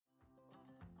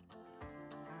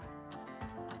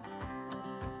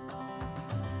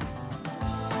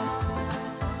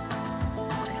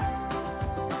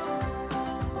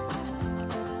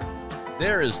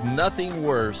There is nothing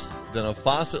worse than a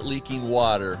faucet leaking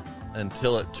water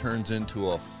until it turns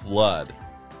into a flood.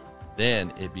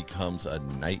 Then it becomes a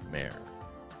nightmare.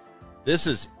 This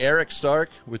is Eric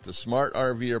Stark with the Smart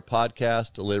RVer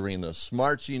podcast, delivering the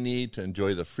smarts you need to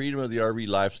enjoy the freedom of the RV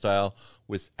lifestyle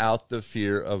without the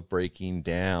fear of breaking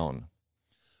down.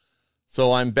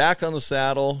 So I'm back on the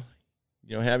saddle.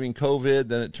 Having COVID,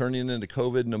 then it turning into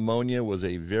COVID pneumonia was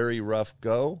a very rough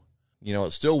go.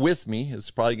 It's still with me. It's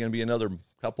probably going to be another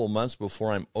couple of months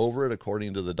before I'm over it,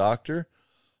 according to the doctor.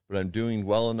 But I'm doing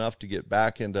well enough to get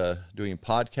back into doing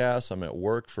podcasts. I'm at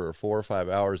work for 4 or 5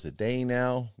 hours a day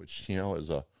now, which,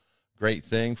 is a great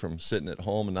thing from sitting at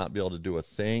home and not be able to do a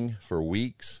thing for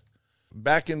weeks.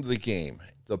 Back into the game.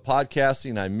 The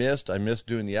podcasting I missed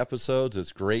doing the episodes.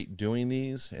 It's great doing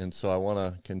these. And so I want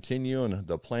to continue. And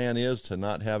the plan is to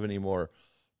not have any more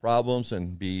problems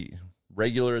and be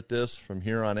regular at this from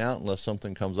here on out, unless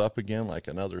something comes up again, like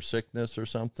another sickness or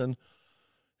something.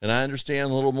 And I understand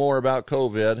a little more about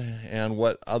COVID and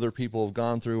what other people have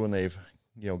gone through when they've,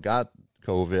 got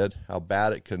COVID, how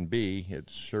bad it can be. It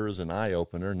sure is an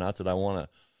eye-opener. Not that I want to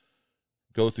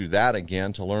go through that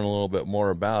again to learn a little bit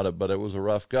more about it, but it was a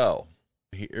rough go.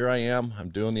 Here I am. I'm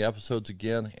doing the episodes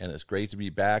again, and it's great to be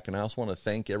back. And I also want to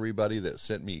thank everybody that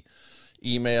sent me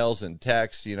emails and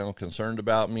texts, concerned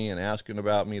about me and asking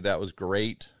about me. That was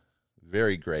great.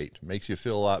 Very great. Makes you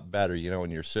feel a lot better,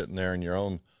 when you're sitting there in your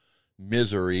own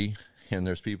misery and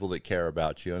there's people that care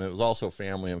about you. And it was also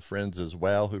family and friends as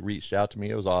well who reached out to me.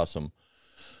 It was awesome.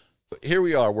 But here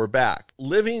we are. We're back.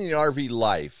 Living the RV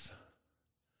life.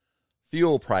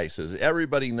 Fuel prices.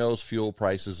 Everybody knows fuel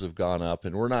prices have gone up,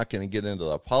 and we're not going to get into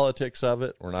the politics of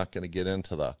it. We're not going to get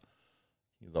into the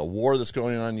war that's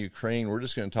going on in Ukraine. We're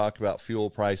just going to talk about fuel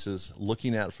prices,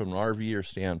 looking at it from an RVer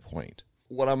standpoint.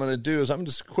 What I'm going to do is I'm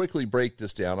just quickly break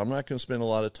this down. I'm not going to spend a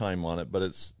lot of time on it,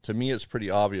 but to me, it's pretty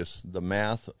obvious. The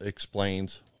math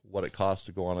explains what it costs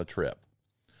to go on a trip.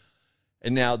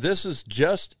 And now this is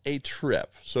just a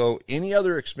trip. So any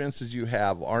other expenses you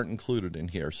have aren't included in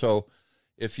here. So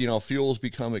if, fuels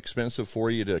become expensive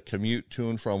for you to commute to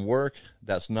and from work,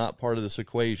 that's not part of this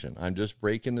equation. I'm just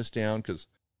breaking this down because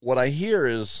what I hear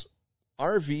is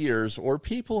RVers or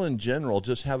people in general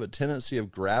just have a tendency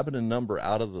of grabbing a number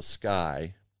out of the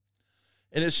sky.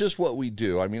 And it's just what we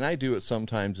do. I mean, I do it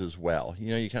sometimes as well.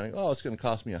 You kind of, it's going to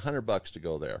cost me $100 to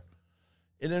go there.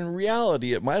 And in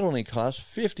reality, it might only cost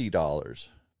 $50,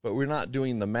 but we're not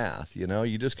doing the math.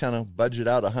 You just kind of budget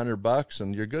out $100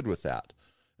 and you're good with that.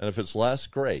 And if it's less,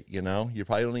 great. You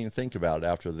probably don't even think about it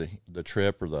after the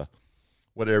trip or the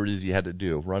whatever it is you had to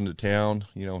do. Run to town,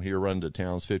 here run to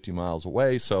town's 50 miles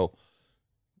away. So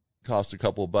it costs a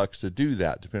couple of bucks to do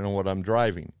that, depending on what I'm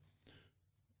driving.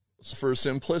 So for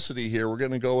simplicity here, we're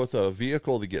going to go with a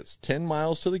vehicle that gets 10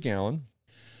 miles to the gallon.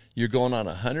 You're going on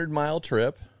a 100-mile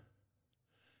trip,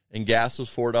 and gas is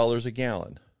 $4 a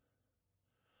gallon.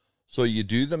 So you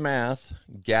do the math,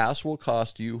 gas will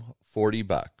cost you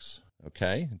 $40.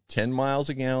 Okay, 10 miles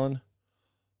a gallon,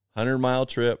 100-mile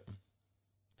trip,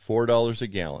 $4 a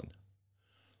gallon.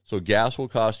 So gas will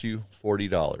cost you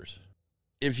 $40.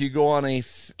 If you go on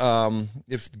if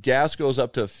gas goes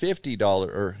up to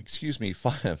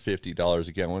 $50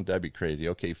 a gallon, that'd be crazy.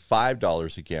 Okay,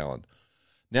 $5 a gallon.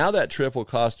 Now that trip will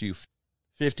cost you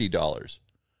 $50.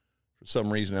 For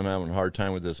some reason, I'm having a hard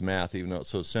time with this math, even though it's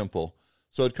so simple.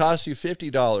 So it costs you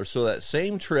 $50. So that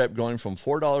same trip going from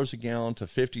 $4 a gallon to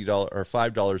 $50 or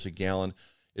 $5 a gallon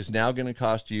is now going to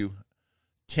cost you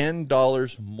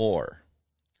 $10 more.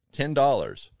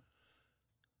 $10.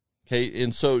 Okay,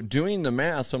 and so doing the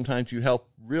math, sometimes you help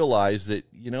realize that,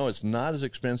 it's not as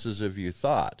expensive as you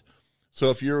thought. So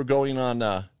if you're going on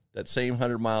that same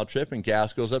 100-mile trip and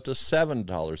gas goes up to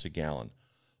 $7 a gallon,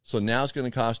 so now it's going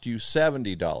to cost you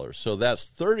 $70. So that's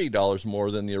 $30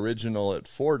 more than the original at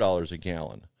 $4 a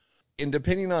gallon. And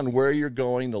depending on where you're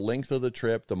going, the length of the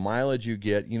trip, the mileage you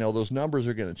get, those numbers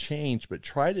are going to change, but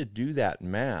try to do that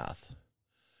math.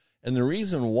 And the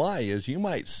reason why is you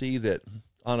might see that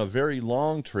on a very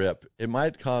long trip, it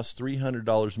might cost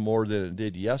 $300 more than it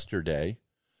did yesterday.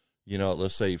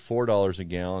 Let's say $4 a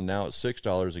gallon. Now it's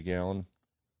 $6 a gallon.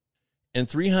 And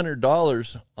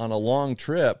 $300 on a long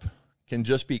trip can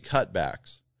just be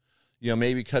cutbacks.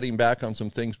 Maybe cutting back on some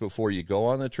things before you go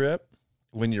on the trip.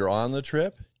 When you're on the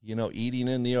trip, eating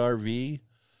in the RV,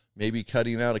 maybe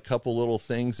cutting out a couple little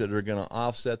things that are going to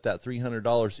offset that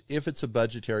 $300 if it's a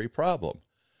budgetary problem.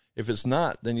 If it's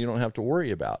not, then you don't have to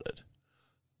worry about it.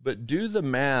 But do the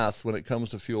math when it comes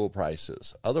to fuel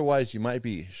prices. Otherwise, you might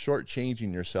be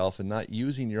shortchanging yourself and not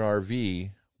using your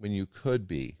RV when you could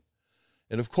be.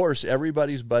 And of course,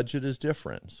 everybody's budget is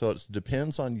different. So it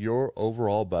depends on your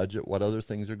overall budget, what other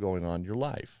things are going on in your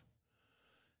life.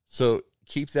 So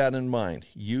keep that in mind.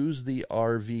 Use the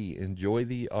RV. Enjoy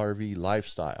the RV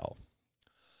lifestyle.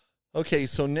 Okay,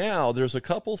 so now there's a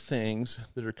couple things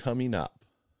that are coming up.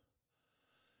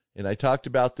 And I talked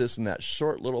about this in that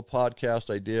short little podcast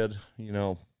I did,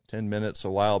 10 minutes a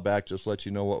while back, just let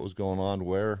you know what was going on,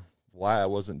 why I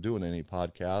wasn't doing any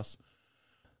podcasts.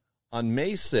 On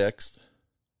May 6th,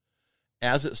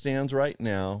 as it stands right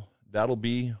now, that'll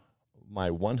be my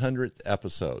 100th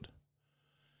episode.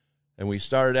 And we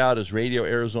started out as Radio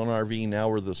Arizona RV. Now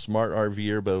we're the Smart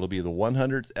RVer, but it'll be the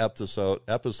 100th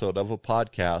episode of a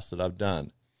podcast that I've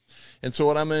done. And so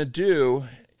what I'm going to do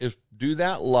is do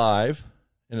that live,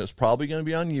 and it's probably going to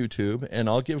be on YouTube, and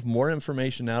I'll give more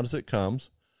information out as it comes.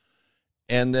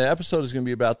 And the episode is going to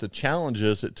be about the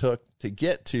challenges it took to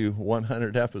get to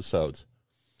 100 episodes.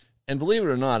 And believe it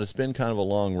or not, it's been kind of a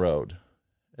long road.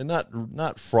 And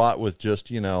not fraught with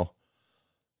just,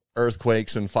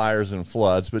 earthquakes and fires and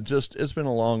floods, but just it's been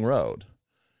a long road.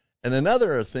 And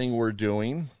another thing we're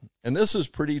doing, and this is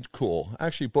pretty cool.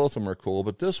 Actually, both of them are cool,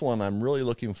 but this one I'm really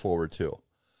looking forward to.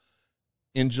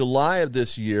 In July of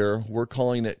this year, we're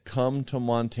calling it Come to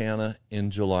Montana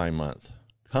in July month.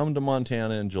 Come to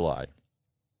Montana in July.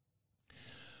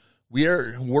 We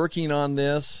are working on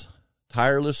this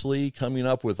tirelessly, coming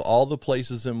up with all the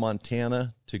places in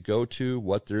Montana to go to,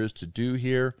 what there is to do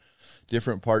here,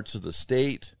 different parts of the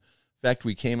state. In fact,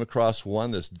 we came across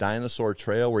this dinosaur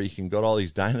trail where you can go to all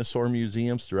these dinosaur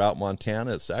museums throughout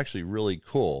Montana. It's actually really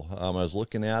cool. I was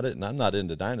looking at it, and I'm not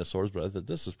into dinosaurs, but I thought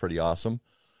this is pretty awesome.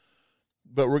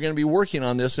 But we're going to be working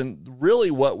on this, and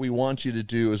really what we want you to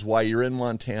do is while you're in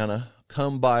Montana,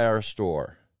 come by our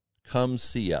store. Come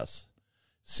see us.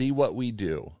 See what we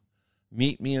do.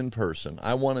 Meet me in person.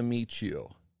 I want to meet you.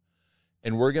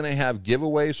 And we're going to have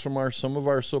giveaways from some of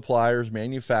our suppliers,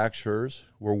 manufacturers.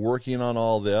 We're working on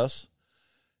all this.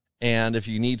 And if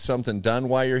you need something done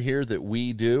while you're here that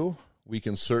we do, we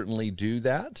can certainly do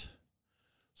that.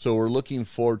 So we're looking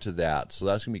forward to that. So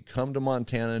that's going to be Come to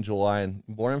Montana in July. And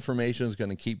more information is going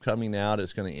to keep coming out.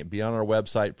 It's going to be on our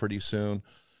website pretty soon.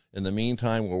 In the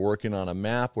meantime, we're working on a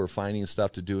map. We're finding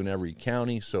stuff to do in every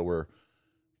county. So we're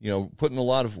putting a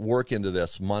lot of work into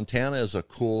this. Montana is a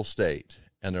cool state,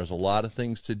 and there's a lot of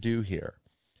things to do here.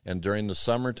 And during the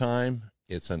summertime,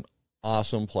 it's an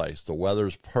awesome place. The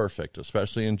weather's perfect,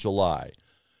 especially in July,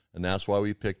 and that's why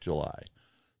we picked July.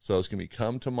 So it's going to be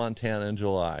Come to Montana in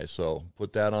July. So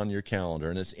put that on your calendar,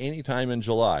 and it's any time in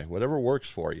July, whatever works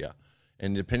for you.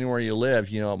 And depending where you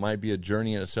live, it might be a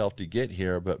journey in itself to get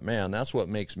here, but man, that's what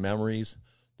makes memories.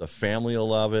 The family will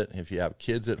love it. If you have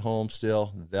kids at home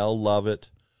still, they'll love it.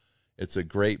 It's a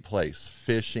great place.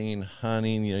 Fishing,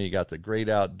 hunting, you got the great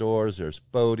outdoors. There's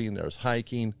boating, there's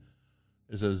hiking.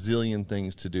 There's a zillion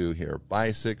things to do here.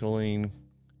 Bicycling,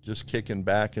 just kicking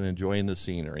back and enjoying the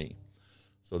scenery.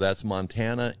 So that's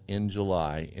Montana in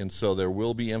July. And so there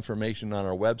will be information on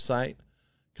our website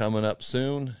coming up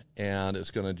soon, and it's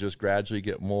going to just gradually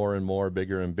get more and more,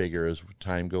 bigger and bigger as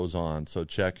time goes on. So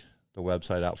check the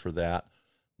website out for that.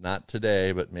 Not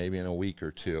today, but maybe in a week or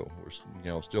two.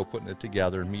 We're still putting it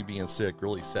together, and me being sick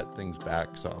really set things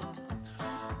back some.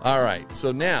 All right,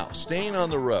 so now, staying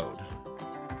on the road.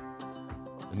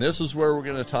 And this is where we're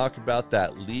going to talk about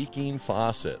that leaking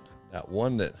faucet, that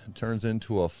one that turns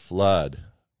into a flood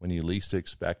when you least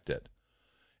expect it.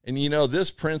 And this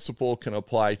principle can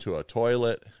apply to a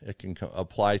toilet. It can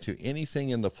apply to anything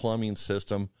in the plumbing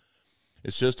system.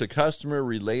 It's just a customer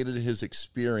related his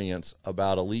experience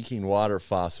about a leaking water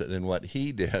faucet and what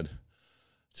he did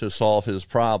to solve his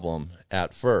problem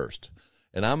at first.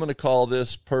 And I'm going to call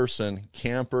this person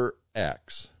Camper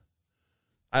X.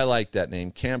 I like that name,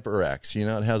 Camper X. It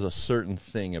has a certain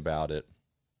thing about it.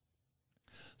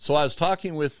 So I was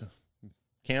talking with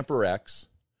Camper X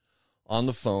on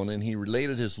the phone, and he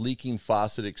related his leaking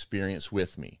faucet experience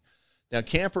with me. Now,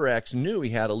 Camper X knew he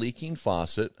had a leaking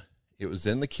faucet. It was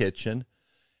in the kitchen.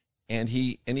 And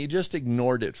he just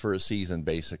ignored it for a season,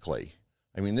 basically.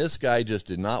 I mean, this guy just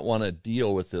did not want to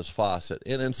deal with this faucet.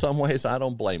 And in some ways, I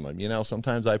don't blame him.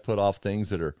 Sometimes I put off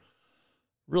things that are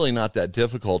really not that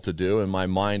difficult to do. In my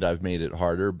mind, I've made it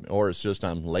harder. Or it's just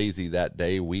I'm lazy that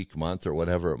day, week, month, or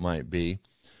whatever it might be.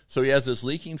 So he has this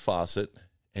leaking faucet,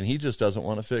 and he just doesn't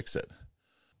want to fix it.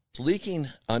 It's leaking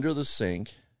under the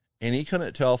sink, and he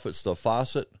couldn't tell if it's the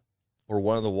faucet or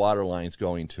one of the water lines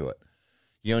going to it.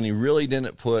 And he really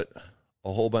didn't put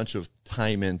a whole bunch of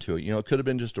time into it. It could have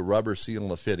been just a rubber seal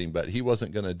and a fitting, but he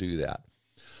wasn't going to do that.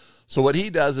 So what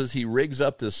he does is he rigs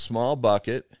up this small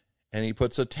bucket, and he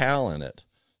puts a towel in it.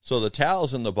 So the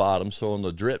towel's in the bottom, so when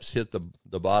the drips hit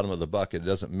the bottom of the bucket, it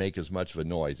doesn't make as much of a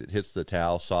noise. It hits the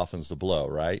towel, softens the blow,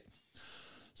 right?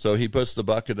 So he puts the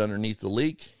bucket underneath the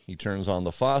leak. He turns on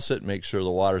the faucet, makes sure the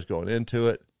water's going into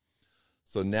it.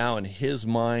 So now in his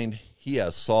mind, he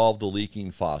has solved the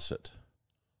leaking faucet.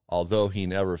 Although he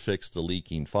never fixed the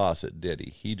leaking faucet, did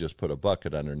he? He just put a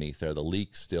bucket underneath there. The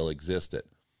leak still existed.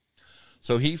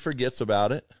 So he forgets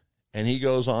about it, and he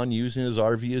goes on using his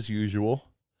RV as usual.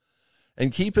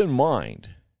 And keep in mind,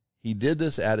 he did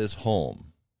this at his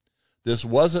home. This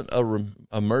wasn't an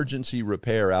emergency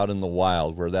repair out in the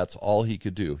wild where that's all he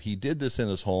could do. He did this in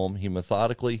his home. He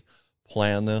methodically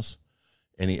planned this,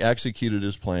 and he executed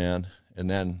his plan. And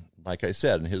then, like I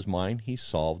said, in his mind, he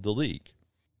solved the leak.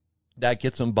 That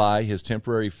gets him by. His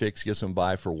temporary fix gets him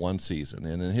by for one season.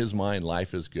 And in his mind,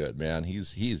 life is good, man.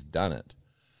 He's done it.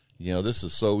 You know, this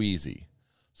is so easy.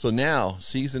 So now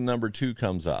season number 2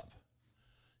 comes up.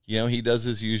 You know, he does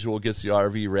his usual, gets the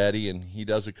RV ready, and he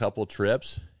does a couple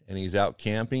trips, and he's out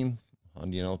camping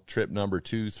on, you know, trip number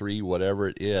 2, 3, whatever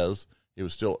it is. It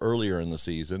was still earlier in the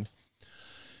season.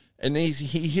 And he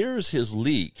hears his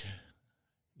leak.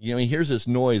 You know, he hears this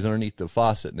noise underneath the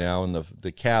faucet now in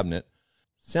the cabinet.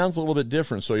 Sounds a little bit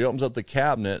different. So he opens up the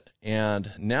cabinet,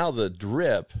 and now the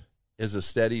drip is a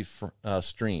steady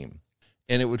stream.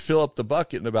 And it would fill up the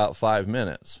bucket in about 5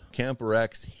 minutes. Camper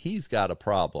X, he's got a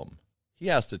problem. He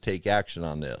has to take action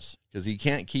on this because he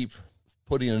can't keep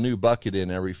putting a new bucket in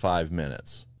every 5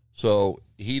 minutes. So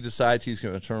he decides he's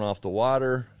going to turn off the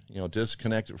water, you know,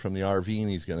 disconnect it from the RV, and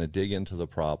he's going to dig into the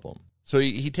problem. So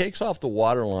he takes off the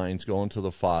water lines going to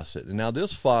the faucet. And now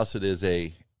this faucet is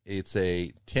it's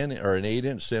a 10 or an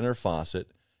 8-inch center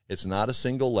faucet. It's not a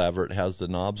single lever. It has the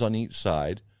knobs on each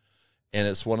side. And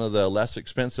it's one of the less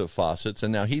expensive faucets.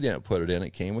 And now he didn't put it in.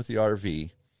 It came with the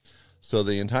RV. So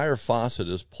the entire faucet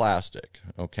is plastic.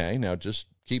 Okay, now just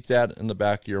keep that in the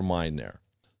back of your mind there.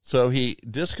 So he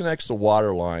disconnects the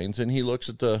water lines, and he looks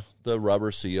at the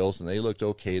rubber seals, and they looked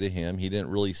okay to him. He didn't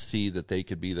really see that they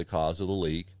could be the cause of the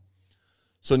leak.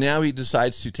 So now he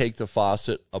decides to take the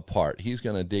faucet apart. He's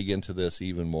going to dig into this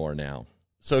even more now.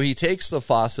 So he takes the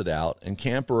faucet out, and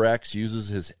Camper X uses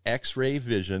his X-ray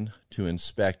vision to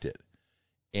inspect it.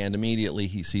 And immediately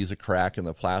he sees a crack in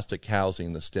the plastic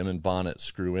housing the stem and bonnet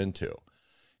screw into.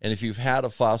 And if you've had a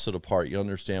faucet apart, you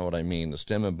understand what I mean. The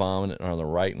stem and bonnet are on the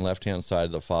right and left-hand side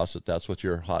of the faucet. That's what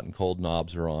your hot and cold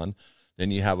knobs are on.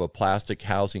 Then you have a plastic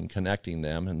housing connecting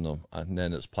them, and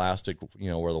then it's plastic, you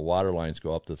know, where the water lines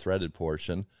go up, the threaded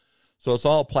portion. So it's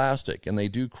all plastic, and they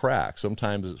do crack.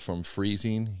 Sometimes it's from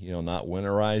freezing, you know, not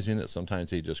winterizing it. Sometimes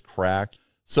they just crack.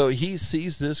 So he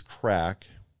sees this crack,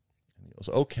 and he goes,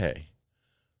 okay,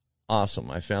 awesome,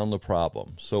 I found the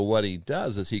problem. So what he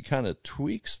does is he kind of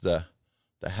tweaks the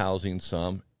housing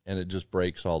some, and it just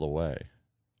breaks all the way.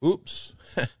 Oops.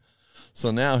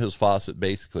 So now his faucet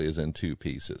basically is in 2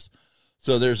 pieces.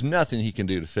 So there's nothing he can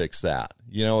do to fix that.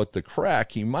 You know, with the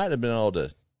crack, he might have been able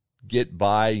to get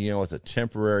by, you know, with a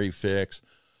temporary fix,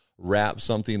 wrap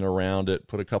something around it,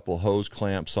 put a couple hose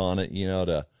clamps on it, you know,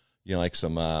 to, you know, like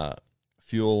some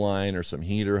fuel line or some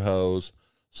heater hose,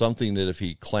 something that if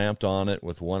he clamped on it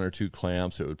with 1 or 2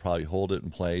 clamps, it would probably hold it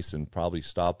in place and probably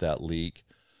stop that leak.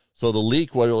 So the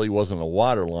leak really wasn't a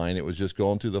water line. It was just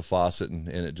going through the faucet, and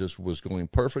it just was going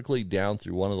perfectly down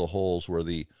through one of the holes where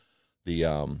the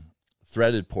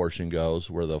threaded portion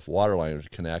goes, where the water lines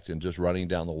connect, and just running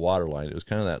down the water line. It was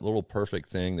kind of that little perfect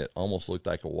thing that almost looked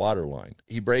like a water line.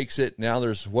 He breaks it. Now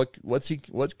there's what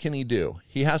can he do?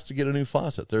 He has to get a new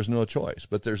faucet. There's no choice.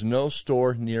 But there's no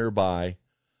store nearby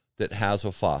that has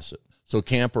a faucet. So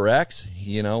Camper X,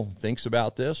 you know, thinks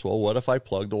about this. Well, what if I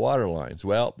plug the water lines?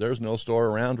 Well, there's no store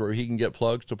around where he can get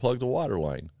plugs to plug the water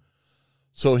line.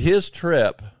 So his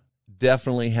trip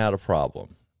definitely had a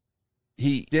problem.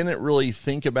 He didn't really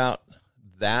think about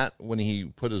that when he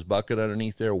put his bucket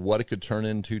underneath there, what it could turn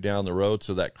into down the road.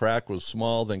 So that crack was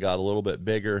small, then got a little bit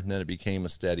bigger, and then it became a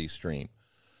steady stream.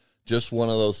 Just one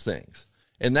of those things.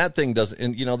 And that thing doesn't,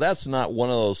 and you know, that's not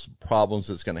one of those problems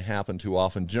that's going to happen too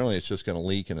often. Generally, it's just going to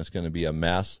leak and it's going to be a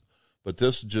mess. But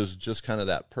this is just kind of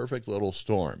that perfect little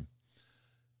storm.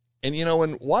 And you know,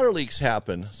 when water leaks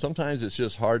happen, sometimes it's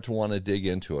just hard to want to dig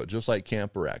into it, just like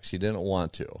Camper X. He didn't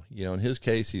want to. You know, in his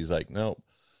case, he's like, nope.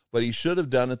 But he should have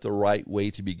done it the right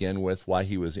way to begin with, while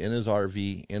he was in his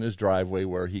RV, in his driveway,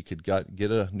 where he could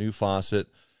get a new faucet,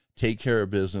 take care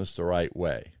of business the right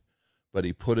way. But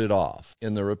he put it off,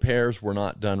 and the repairs were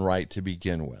not done right to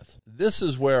begin with. This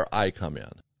is where I come in.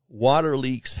 Water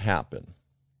leaks happen.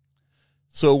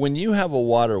 So when you have a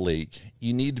water leak,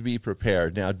 you need to be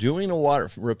prepared. Now, repairing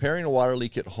a water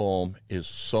leak at home is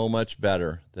so much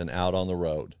better than out on the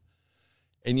road.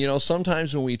 And,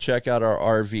 sometimes when we check out our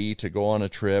RV to go on a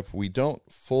trip, we don't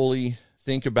fully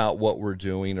think about what we're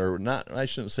doing, or not, I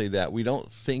shouldn't say that. We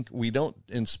don't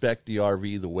inspect the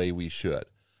RV the way we should.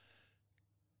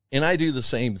 And I do the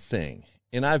same thing.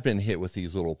 And I've been hit with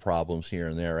these little problems here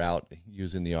and there out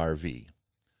using the RV.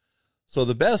 So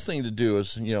the best thing to do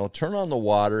is, turn on the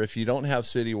water. If you don't have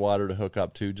city water to hook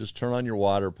up to, just turn on your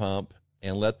water pump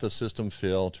and let the system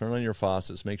fill. Turn on your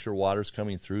faucets, make sure water's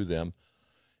coming through them,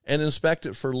 and inspect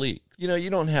it for leak. You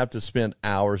don't have to spend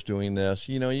hours doing this.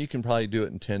 You can probably do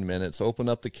it in 10 minutes. Open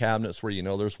up the cabinets where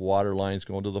there's water lines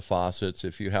going to the faucets.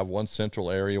 If you have one central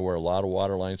area where a lot of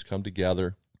water lines come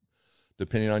together,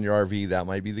 depending on your RV, that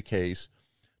might be the case.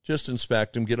 Just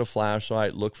inspect them, get a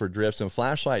flashlight, look for drips. And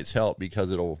flashlights help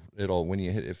because it'll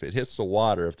if it hits the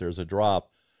water, if there's a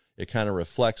drop, it kind of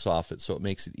reflects off it, so it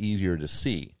makes it easier to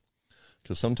see.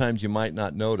 Because sometimes you might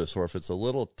not notice, or if it's a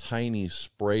little tiny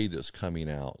spray that's coming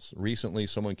out. Recently,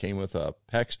 someone came with a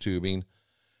PEX tubing,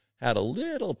 had a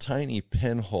little tiny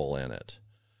pinhole in it.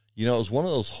 It was one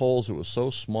of those holes that was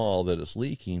so small that it's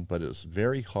leaking, but it's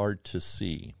very hard to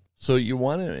see. So you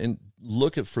want to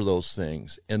look for those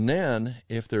things. And then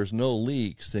if there's no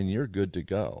leaks, then you're good to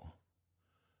go.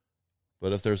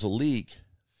 But if there's a leak,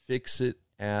 fix it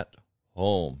at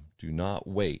home. Do not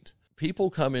wait. People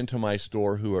come into my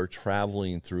store who are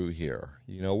traveling through here.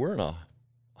 We're in a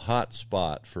hot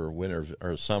spot for winter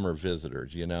or summer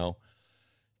visitors,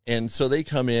 And so they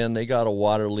come in, they got a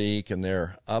water leak, and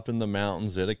they're up in the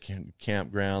mountains at a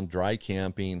campground, dry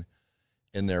camping,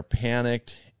 and they're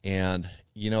panicked. And,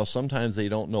 sometimes they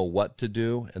don't know what to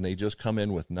do, and they just come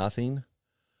in with nothing.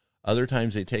 Other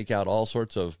times they take out all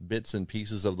sorts of bits and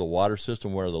pieces of the water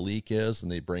system where the leak is,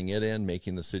 and they bring it in,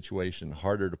 making the situation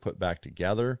harder to put back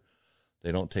together.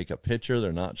 They don't take a picture.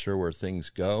 They're not sure where things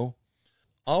go.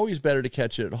 Always better to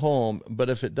catch it at home, but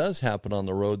if it does happen on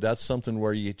the road, that's something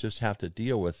where you just have to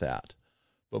deal with that.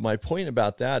 But my point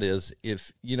about that is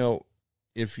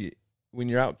when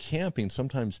you're out camping,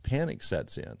 sometimes panic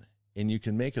sets in, and you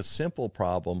can make a simple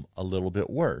problem a little bit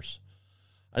worse.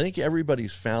 I think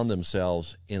everybody's found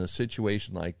themselves in a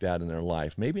situation like that in their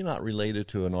life, maybe not related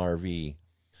to an RV,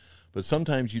 but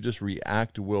sometimes you just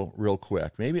react real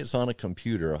quick. Maybe it's on a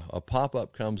computer. A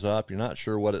pop-up comes up, you're not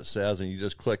sure what it says, and you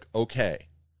just click OK.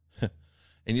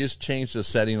 And you just change the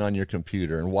setting on your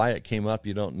computer. And why it came up,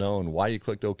 you don't know. And why you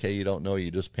clicked OK, you don't know. You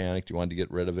just panicked. You wanted to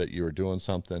get rid of it. You were doing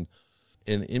something.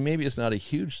 And maybe it's not a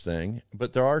huge thing,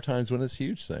 but there are times when it's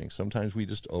huge things. Sometimes we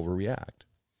just overreact.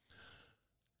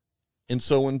 And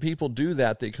so when people do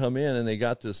that, they come in and they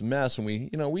got this mess, and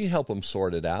we help them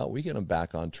sort it out. We get them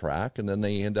back on track, and then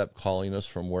they end up calling us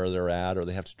from where they're at, or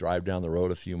they have to drive down the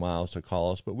road a few miles to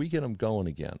call us, but we get them going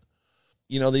again.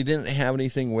 They didn't have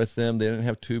anything with them. They didn't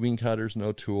have tubing cutters,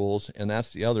 no tools. And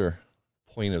that's the other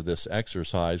point of this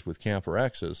exercise with Camper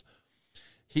X's.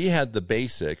 He had the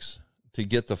basics to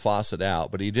get the faucet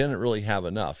out, but he didn't really have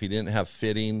enough. He didn't have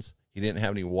fittings. He didn't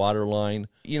have any water line.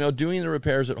 Doing the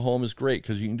repairs at home is great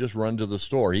because you can just run to the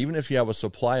store. Even if you have a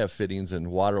supply of fittings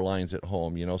and water lines at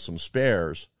home, some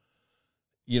spares,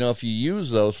 if you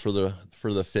use those for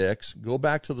the fix, go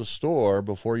back to the store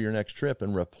before your next trip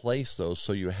and replace those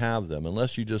so you have them,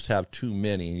 unless you just have too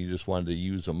many and you just wanted to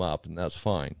use them up, and that's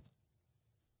fine.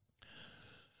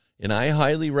 And I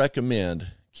highly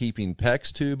recommend keeping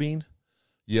PEX tubing,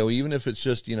 even if it's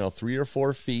just, 3 or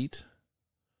 4 feet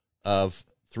of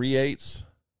 3/8,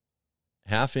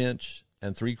 half-inch,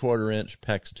 and 3/4-inch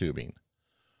PEX tubing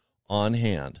on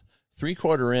hand.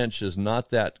 3/4 inch is not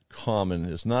that common.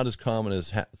 It's not as common as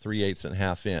 3/8 and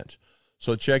half-inch.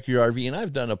 So check your RV. And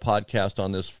I've done a podcast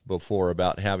on this before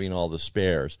about having all the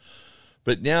spares.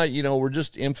 But now, we're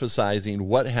just emphasizing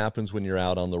what happens when you're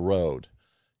out on the road.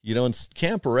 In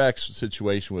Camper X, the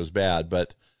situation was bad,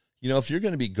 but if you're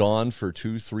going to be gone for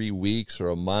 2-3 weeks or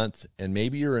a month, and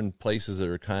maybe you're in places that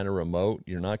are kind of remote,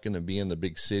 you're not going to be in the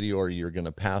big city, or you're going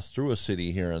to pass through a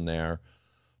city here and there,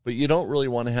 but you don't really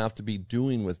want to have to be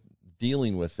dealing with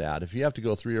that. If you have to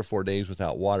go 3 or 4 days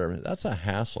without water, that's a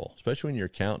hassle, especially when you're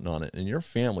counting on it, and your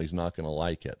family's not going to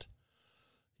like it.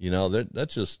 That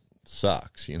just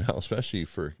sucks, especially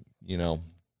for,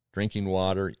 drinking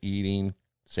water, eating,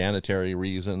 sanitary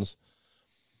reasons.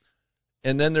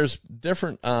 And then there's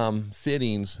different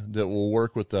fittings that will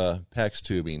work with the PEX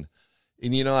tubing.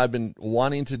 And, I've been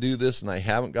wanting to do this, and I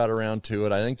haven't got around to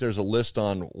it. I think there's a list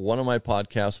on one of my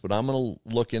podcasts, but I'm going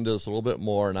to look into this a little bit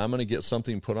more, and I'm going to get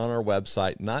something put on our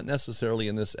website, not necessarily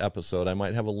in this episode. I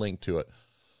might have a link to it,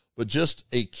 but just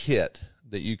a kit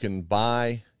that you can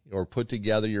buy or put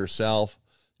together yourself.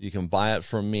 You can buy it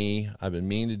from me. I've been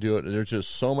meaning to do it. There's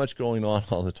just so much going on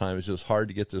all the time. It's just hard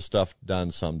to get this stuff done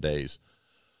some days.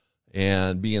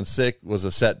 And being sick was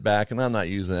a setback, and I'm not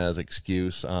using that as an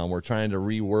excuse. We're trying to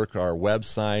rework our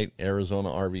website, Arizona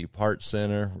RV Parts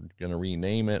Center. We're going to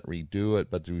rename it, redo it,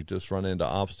 but we just run into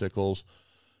obstacles,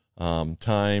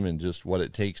 time, and just what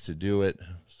it takes to do it.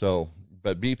 So,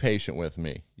 but be patient with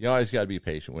me. You always got to be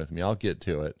patient with me. I'll get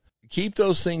to it. Keep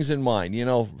those things in mind.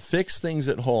 Fix things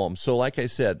at home. So like I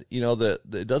said,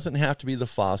 it doesn't have to be the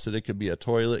faucet. It could be a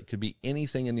toilet. It could be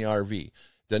anything in the RV.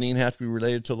 Doesn't even have to be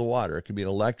related to the water. It could be an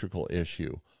electrical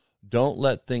issue. Don't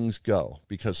let things go,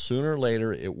 because sooner or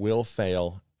later it will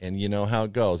fail, and you know how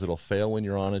it goes. It'll fail when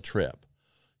you're on a trip.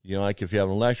 Like if you have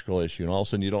an electrical issue and all of a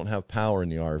sudden you don't have power in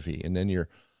the RV, and then you're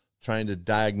trying to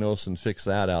diagnose and fix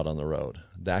that out on the road.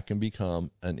 That can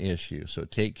become an issue. So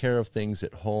take care of things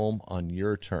at home on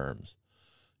your terms.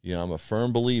 I'm a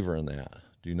firm believer in that.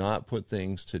 Do not put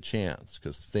things to chance,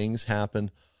 because things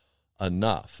happen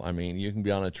enough. I mean, you can be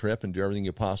on a trip and do everything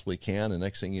you possibly can, and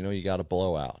next thing you know, you got a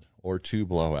blowout or 2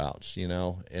 blowouts,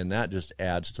 and that just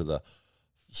adds to the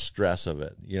stress of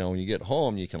it. When you get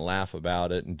home, you can laugh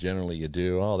about it, and generally you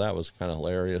do. Oh, that was kind of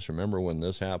hilarious. Remember when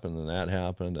this happened and that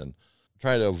happened? And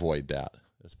try to avoid that.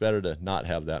 It's better to not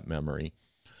have that memory.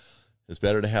 It's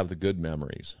better to have the good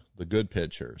memories, the good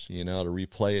pictures, to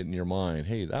replay it in your mind.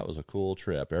 Hey, that was a cool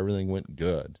trip. Everything went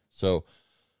good. So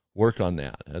work on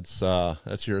that.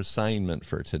 That's your assignment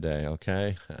for today,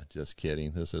 okay? Just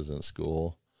kidding. This isn't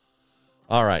school.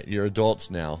 All right, you're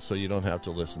adults now, so you don't have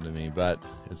to listen to me, but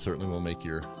it certainly will make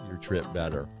your trip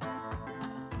better.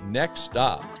 Next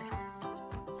up,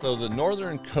 so the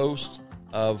northern coast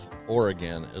of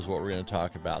Oregon is what we're going to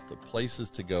talk about, the places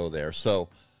to go there. So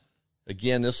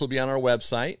again, this will be on our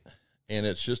website, and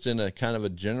it's just in a kind of a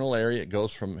general area. It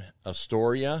goes from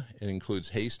Astoria. It includes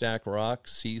Haystack Rock,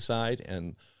 Seaside,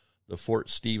 and the Fort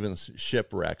Stevens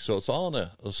shipwreck. So it's all in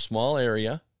a small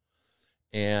area,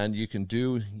 and you can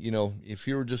do, if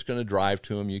you were just going to drive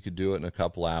to them, you could do it in a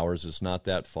couple hours. It's not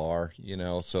that far,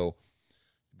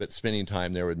 but spending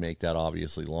time there would make that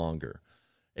obviously longer.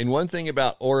 And one thing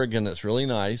about Oregon that's really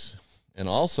nice, and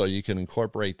also you can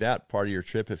incorporate that part of your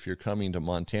trip if you're coming to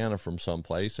Montana from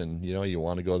someplace and, you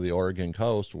want to go to the Oregon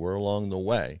coast, we're along the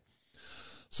way.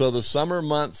 So the summer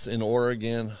months in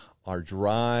Oregon are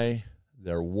dry,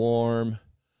 they're warm,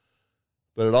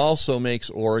 but it also makes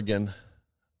Oregon,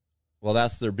 well,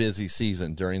 that's their busy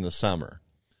season during the summer.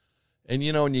 And,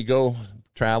 when you go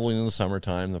traveling in the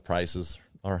summertime, the prices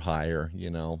are higher,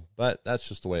 but that's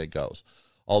just the way it goes.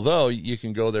 Although you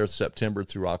can go there September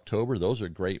through October. Those are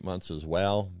great months as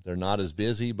well. They're not as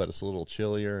busy, but it's a little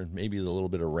chillier and maybe a little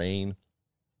bit of rain.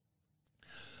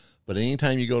 But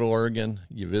anytime you go to Oregon,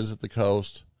 you visit the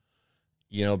coast,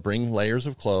 bring layers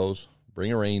of clothes,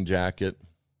 bring a rain jacket,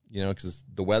 because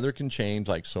the weather can change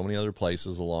like so many other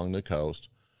places along the coast.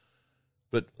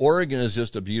 But Oregon is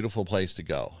just a beautiful place to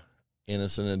go. And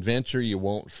it's an adventure you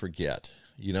won't forget.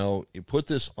 You put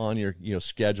this on your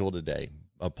schedule today.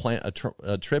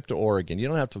 A trip to Oregon. You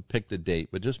don't have to pick the date,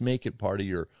 but just make it part of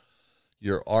your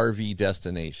RV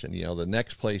destination. The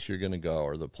next place you're going to go,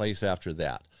 or the place after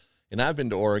that. And I've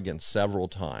been to Oregon several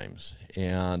times,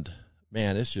 and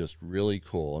man, it's just really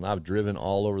cool. And I've driven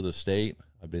all over the state.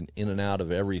 I've been in and out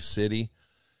of every city.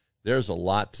 There's a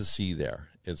lot to see there.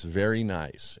 It's very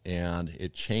nice, and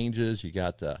it changes. You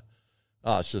got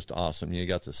it's just awesome. You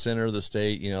got the center of the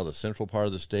state, the central part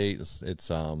of the state.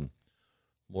 It's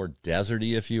more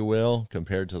deserty, if you will,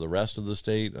 compared to the rest of the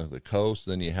state, the coast.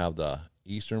 Then you have the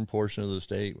eastern portion of the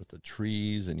state with the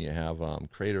trees, and you have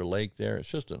Crater Lake there.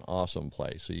 It's just an awesome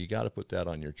place. So you got to put that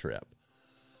on your trip.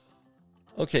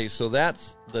 Okay, so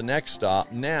that's the next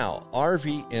stop. Now,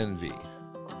 RV envy.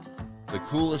 The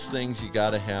coolest things you got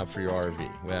to have for your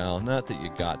RV. Well, not that you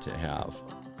got to have,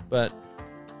 but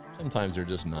sometimes they're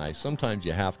just nice. Sometimes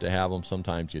you have to have them.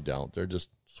 Sometimes you don't. They're just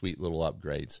sweet little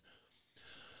upgrades.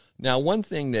 Now, one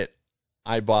thing that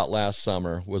I bought last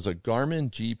summer was a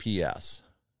Garmin GPS.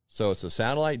 So it's a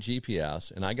satellite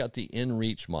GPS, and I got the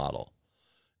InReach model.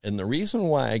 And the reason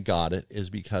why I got it is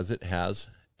because it has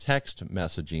text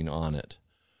messaging on it.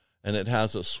 And it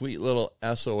has a sweet little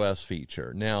SOS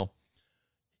feature. Now,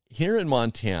 here in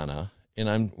Montana,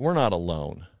 and we're not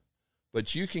alone,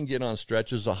 but you can get on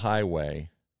stretches of highway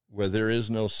where there is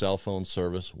no cell phone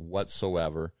service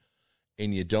whatsoever,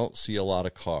 and you don't see a lot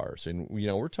of cars. And,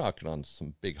 we're talking on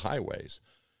some big highways.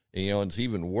 And, it's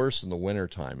even worse in the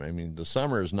wintertime. I mean, the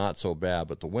summer is not so bad,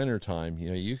 but the wintertime,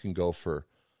 you can go for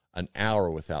an hour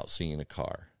without seeing a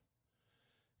car.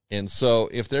 And so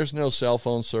if there's no cell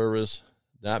phone service,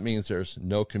 that means there's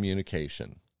no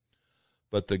communication.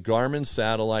 But the Garmin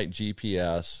satellite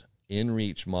GPS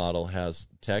InReach model has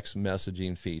text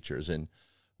messaging features. And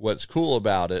what's cool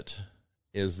about it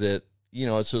is that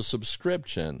it's a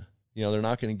subscription. They're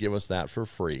not going to give us that for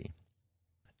free.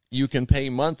 You can pay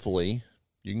monthly,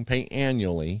 you can pay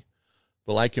annually,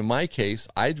 but like in my case,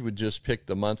 I would just pick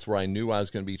the months where I knew I was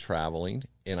going to be traveling,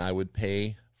 and I would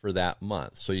pay for that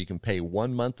month. So you can pay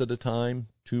 1 month at a time,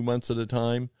 2 months at a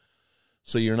time.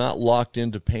 So you're not locked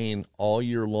into paying all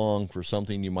year long for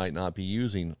something you might not be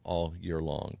using all year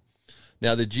long.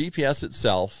 Now, the GPS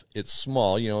itself, it's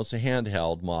small. It's a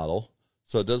handheld model,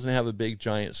 so it doesn't have a big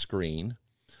giant screen.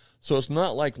 So it's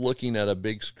not like looking at a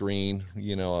big screen, a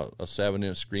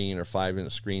 7-inch screen or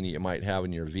 5-inch screen that you might have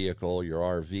in your vehicle, your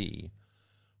RV.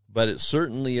 But it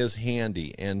certainly is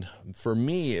handy. And for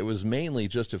me, it was mainly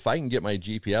just if I can get my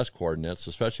GPS coordinates,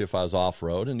 especially if I was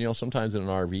off-road. And, sometimes in an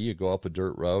RV, you go up a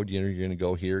dirt road, you're going to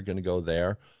go here, going to go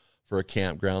there for a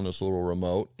campground that's a little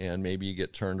remote, and maybe you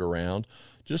get turned around.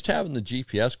 Just having the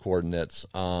GPS coordinates,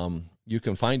 you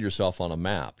can find yourself on a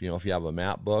map. If you have a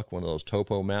map book, one of those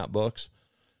topo map books,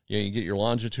 you get your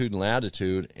longitude and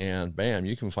latitude, and bam,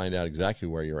 you can find out exactly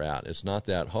where you're at. It's not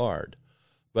that hard.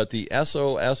 But the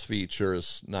SOS feature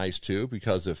is nice too,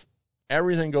 because if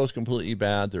everything goes completely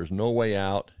bad, there's no way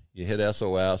out. You hit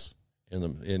SOS, and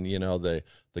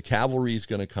the cavalry is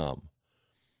going to come.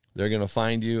 They're going to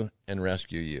find you and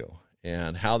rescue you.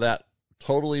 And how that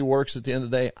totally works at the end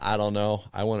of the day, I don't know.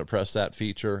 I wouldn't press that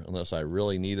feature unless I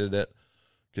really needed it,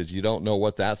 because you don't know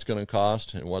what that's going to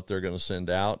cost and what they're going to send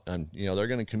out. And, they're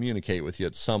going to communicate with you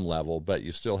at some level, but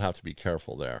you still have to be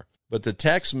careful there. But the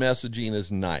text messaging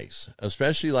is nice,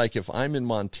 especially like if I'm in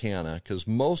Montana, because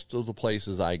most of the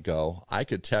places I go, I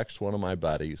could text one of my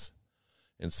buddies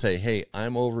and say, hey,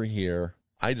 I'm over here.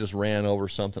 I just ran over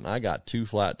something. I got 2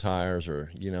 flat tires,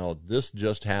 or, this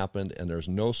just happened and there's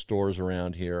no stores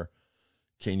around here.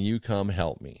 Can you come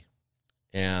help me?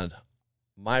 And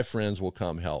my friends will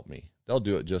come help me. They'll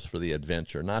do it just for the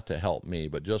adventure, not to help me,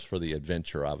 but just for the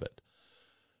adventure of it.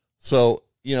 So,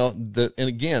 and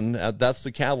again, that's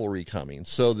the cavalry coming.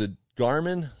 So the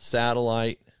Garmin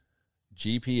satellite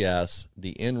GPS,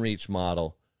 the InReach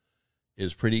model,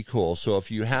 is pretty cool. So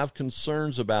if you have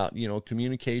concerns about,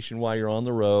 communication while you're on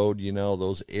the road,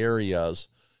 those areas,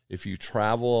 if you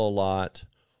travel a lot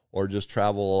or just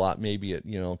travel a lot, maybe at,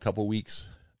 a couple weeks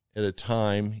at a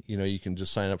time, you can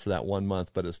just sign up for that 1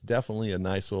 month, but it's definitely a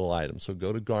nice little item. So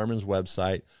go to Garmin's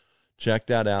website, check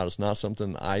that out. It's not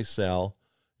something I sell.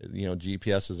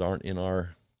 GPSs aren't in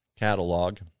our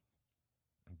catalog,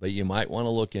 but you might want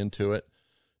to look into it.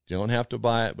 You don't have to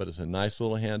buy it, but it's a nice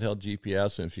little handheld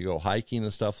GPS. And if you go hiking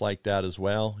and stuff like that as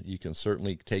well, you can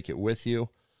certainly take it with you.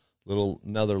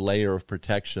 Another layer of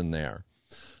protection there.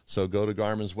 So go to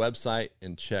Garmin's website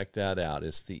and check that out.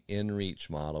 It's the InReach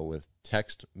model with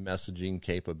text messaging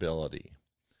capability.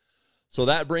 So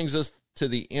that brings us to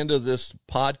the end of this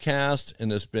podcast,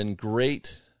 and it's been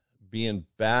great being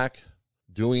back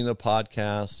doing the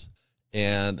podcast,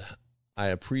 and I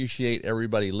appreciate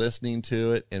everybody listening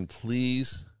to it. And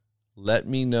please let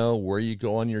me know where you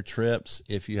go on your trips.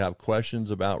 If you have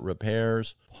questions about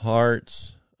repairs,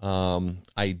 parts,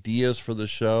 ideas for the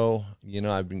show,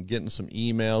 I've been getting some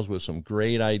emails with some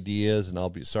great ideas, and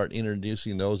I'll start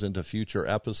introducing those into future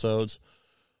episodes.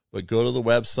 But go to the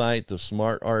website,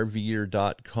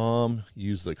 thesmartrver.com.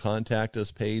 Use the contact us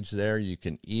page there. You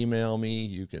can email me.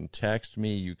 You can text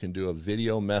me. You can do a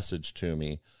video message to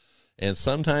me. And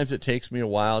sometimes it takes me a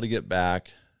while to get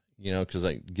back, because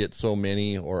I get so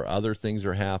many or other things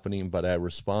are happening, but I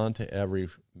respond to every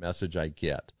message I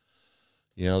get.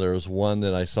 There was one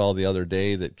that I saw the other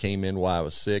day that came in while I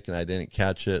was sick and I didn't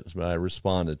catch it, but I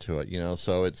responded to it,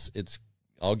 so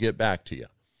I'll get back to you.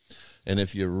 And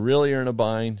if you really are in a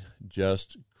bind,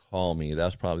 just call me.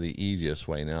 That's probably the easiest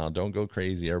way. Now, don't go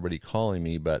crazy, everybody calling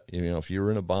me, but if you're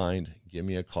in a bind, give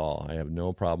me a call. I have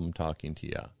no problem talking to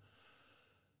you.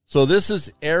 So this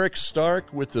is Eric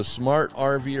Stark with the Smart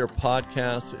RVer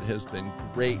podcast. It has been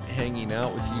great hanging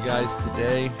out with you guys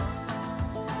today.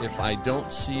 If I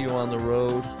don't see you on the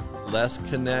road, let's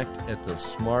connect at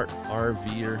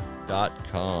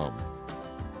thesmartrver.com.